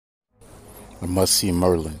I must see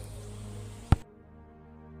Merlin.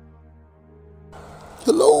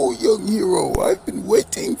 Hello, young hero. I've been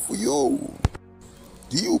waiting for you.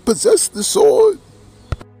 Do you possess the sword?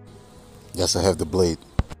 Yes, I have the blade.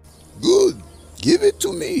 Good. Give it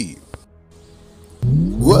to me.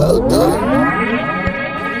 Well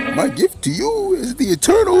done. My gift to you is the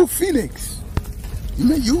eternal phoenix. You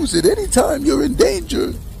may use it anytime you're in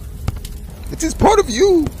danger. It is part of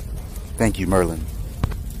you. Thank you, Merlin.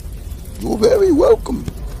 You're very welcome.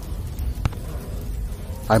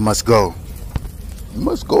 I must go. You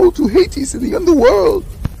must go to Hades in the underworld.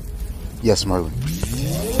 Yes, Merlin.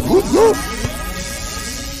 Good luck.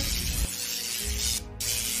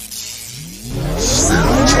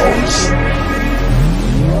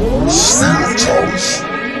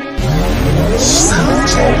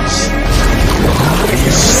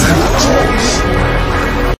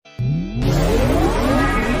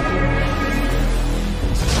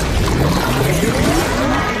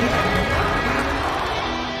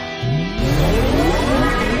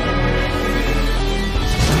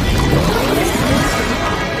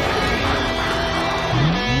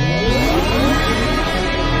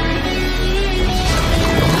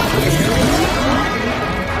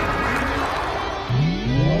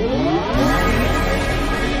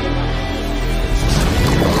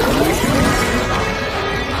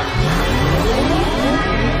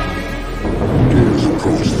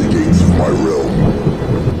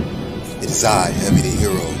 It is I,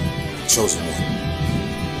 Hevithehero, chosen one.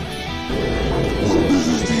 What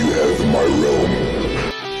business do you have in my realm?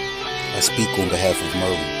 I speak on behalf of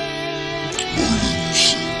Merlin. Merlin, you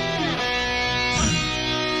see.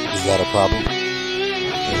 Is that a problem?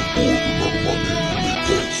 On board, remember my name and make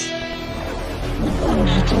thanks. What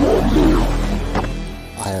brings you to our lair?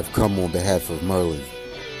 I have come on behalf of Merlin.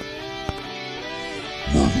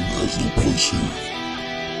 Merlin has no place here.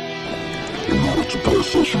 In order to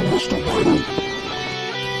pass us, you must obey.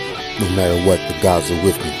 No matter what, the gods are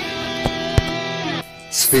with me.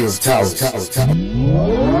 Sphere of Towers.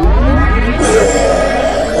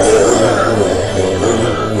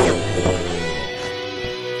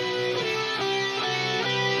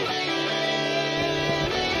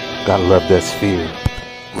 Gotta love that sphere.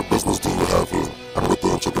 What business do you have here? I'm with the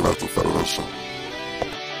Intergalactic Federation.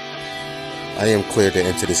 I am cleared to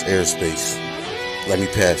enter this airspace. Let me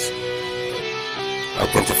pass.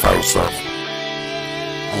 Identify yourself.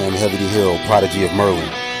 I am Hevithehero, prodigy of Merlin.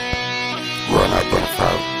 You are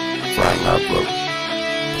unidentified. Flying outlook.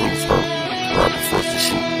 Please hurt. Grab the first to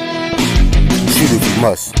shoot. Shoot if you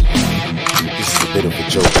must. This is a bit of a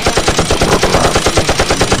joke.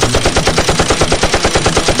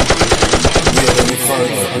 Yeah, let me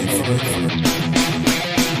find out.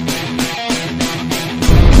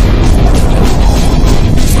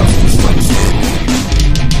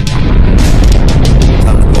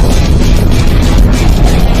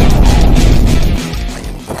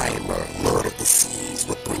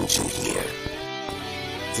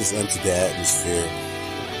 Just entered the atmosphere.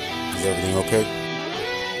 Is everything okay?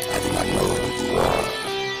 I do not know who you are.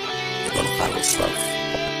 You're gonna find yourself.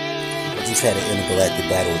 I just had an intergalactic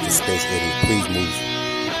battle with the space alien. Please move.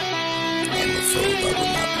 I'm afraid that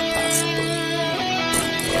would not be possible.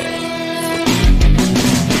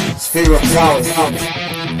 Sphere of Towers.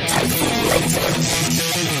 Typhoon laser.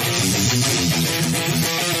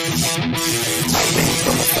 My wings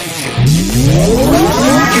don't affect you.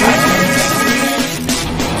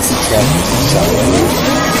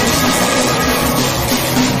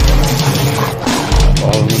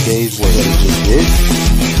 All in the day's work that he just did.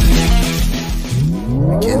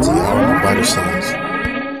 Mackenzie, how are my vital signs?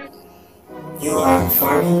 You are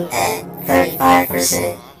performing at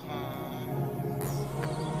 35%.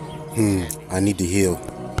 I need to heal.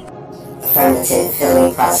 Affirmative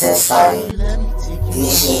healing process starting.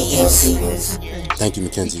 Initiate heal sequence. Thank you,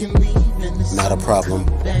 Mackenzie. Not a problem.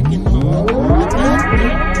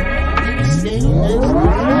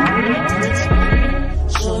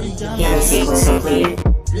 Healing sequence completed.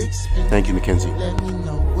 Thank you, Mackenzie.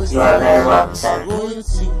 You are very welcome, sir.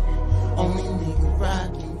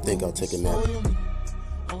 Think I'll take a nap.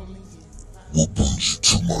 What brings you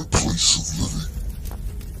to my place of living?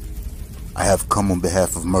 I have come on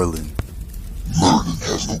behalf of Merlin. Merlin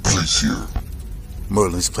has no place here.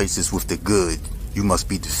 Merlin's place is with the good. You must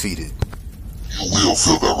be defeated. You will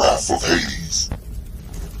feel the wrath of Hades.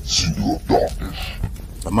 Senior of darkness.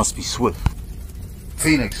 I must be swift.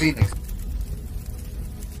 Phoenix.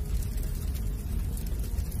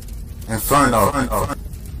 Inferno.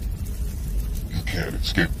 You can't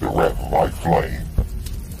escape the wrath of my flame.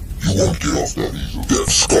 You won't get off that easily. Death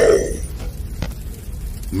Skull.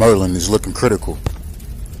 Merlin is looking critical.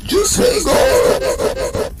 Just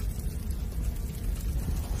Hevithehero!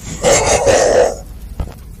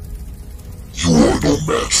 You are no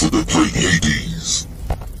match for the great Hades.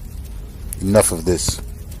 Enough of this.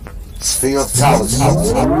 Sphere of Talisman.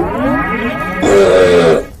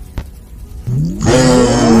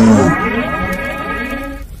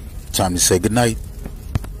 Time to say goodnight.